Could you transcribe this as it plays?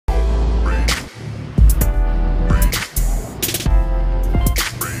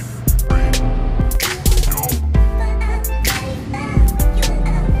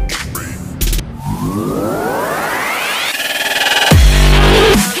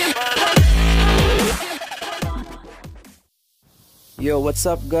Yo, what's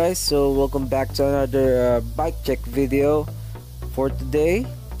up guys? So welcome back to another bike check video. For today,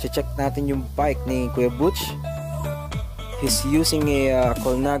 check natin yung bike ni Kuya Butch. He's using a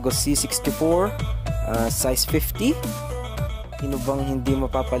Colnago C64 size 50. Sino bang hindi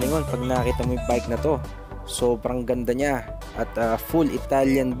mapapalingon pag nakita mo yung bike na to? Sobrang ganda niya at full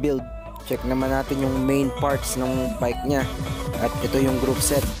Italian build. Check naman natin yung main parts ng bike niya. At ito yung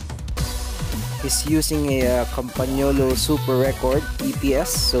Groupset. He's using a Campagnolo Super Record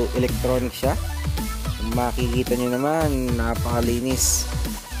EPS, so electronic siya. Makikita nyo naman, napakalinis.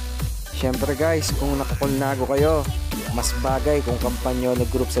 Syempre guys, kung nakakolnago kayo, mas bagay kung Campagnolo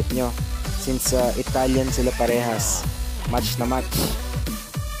Groupset nyo, since Italian sila parehas. Match na match.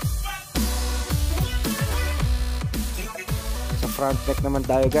 Sa front neck naman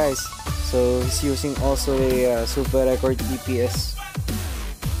tayo guys. So he's using also a Super Record EPS.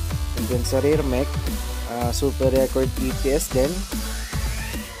 And then sa rear mech, Super Record EPS din.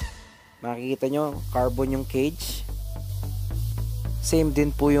 Makikita nyo, carbon yung cage. Same din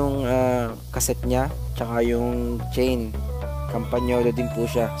po yung cassette nya, tsaka yung chain. Campagnolo din po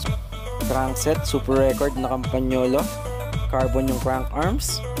siya. Crankset, Super Record na Campagnolo. Carbon yung crank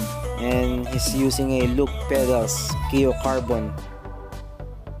arms. And he's using a loop pedals, Keo carbon.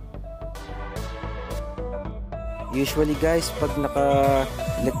 Usually guys, pag naka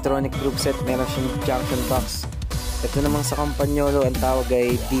electronic Groupset, meron siyang junction box. Ito namang sa Campagnolo, ang tawag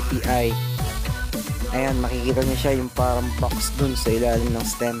ay DTI. Ayan, makikita niyo siya yung parang box dun sa ilalim ng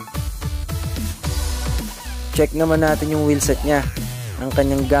stem. Check naman natin yung wheelset niya. Ang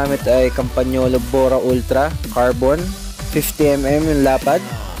kanyang gamit ay Campagnolo Bora Ultra Carbon, 50mm yung lapad,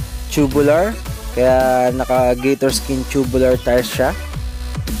 tubular, kaya naka gator skin tubular tires siya.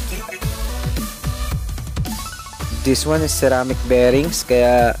 This one is ceramic bearings,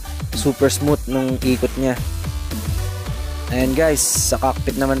 kaya super smooth nung ikot niya. And guys, sa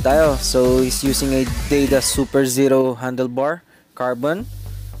cockpit naman tayo. So he's using a Deda Super Zero handlebar carbon,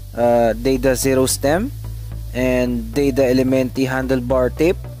 Deda Zero stem, and Deda Elementi handlebar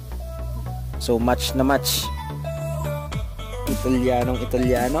tape. So match na match.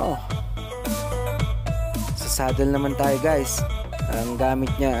 Italiano. Sa saddle naman tayo guys. Ang gamit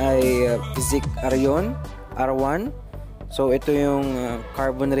niya ay Physic Arion R1. So ito yung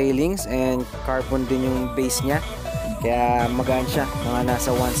carbon railings and carbon din yung base niya. Kaya magaan siya, mga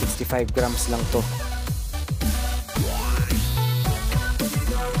nasa 165 grams lang to.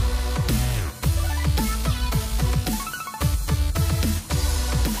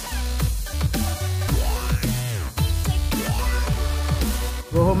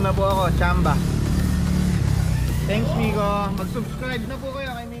 Go home na po ako, Chamba. Thanks Migo. Mag-subscribe na po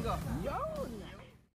kayo kay Migo. Yo!